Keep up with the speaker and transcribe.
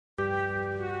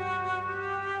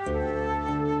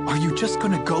Are you just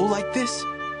gonna go like this?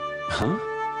 Huh?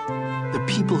 The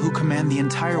people who command the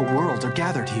entire world are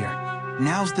gathered here.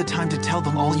 Now's the time to tell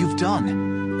them all you've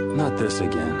done. Not this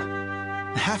again.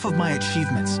 Half of my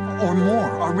achievements, or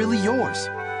more, are really yours.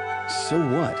 So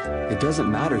what? It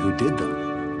doesn't matter who did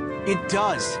them. It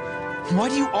does. Why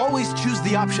do you always choose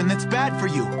the option that's bad for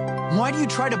you? Why do you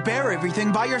try to bear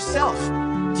everything by yourself?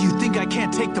 Do you think I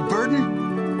can't take the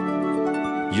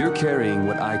burden? You're carrying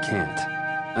what I can't.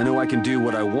 I know I can do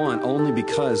what I want only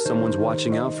because someone's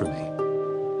watching out for me.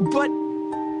 But...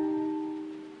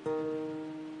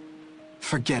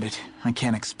 Forget it. I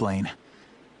can't explain.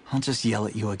 I'll just yell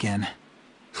at you again.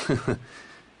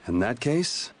 In that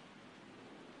case...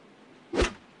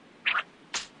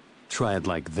 try it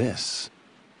like this.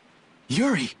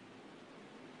 Yuri!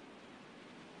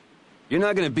 You're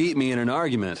not gonna beat me in an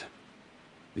argument.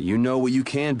 But you know what you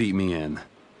can beat me in.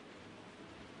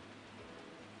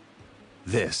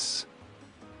 This.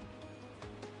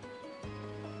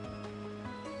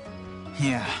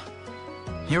 Yeah.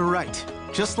 You're right.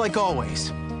 Just like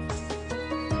always.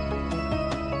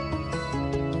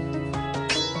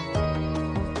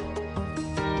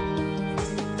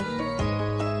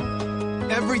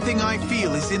 Everything I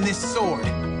feel is in this sword.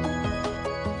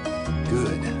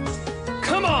 Good.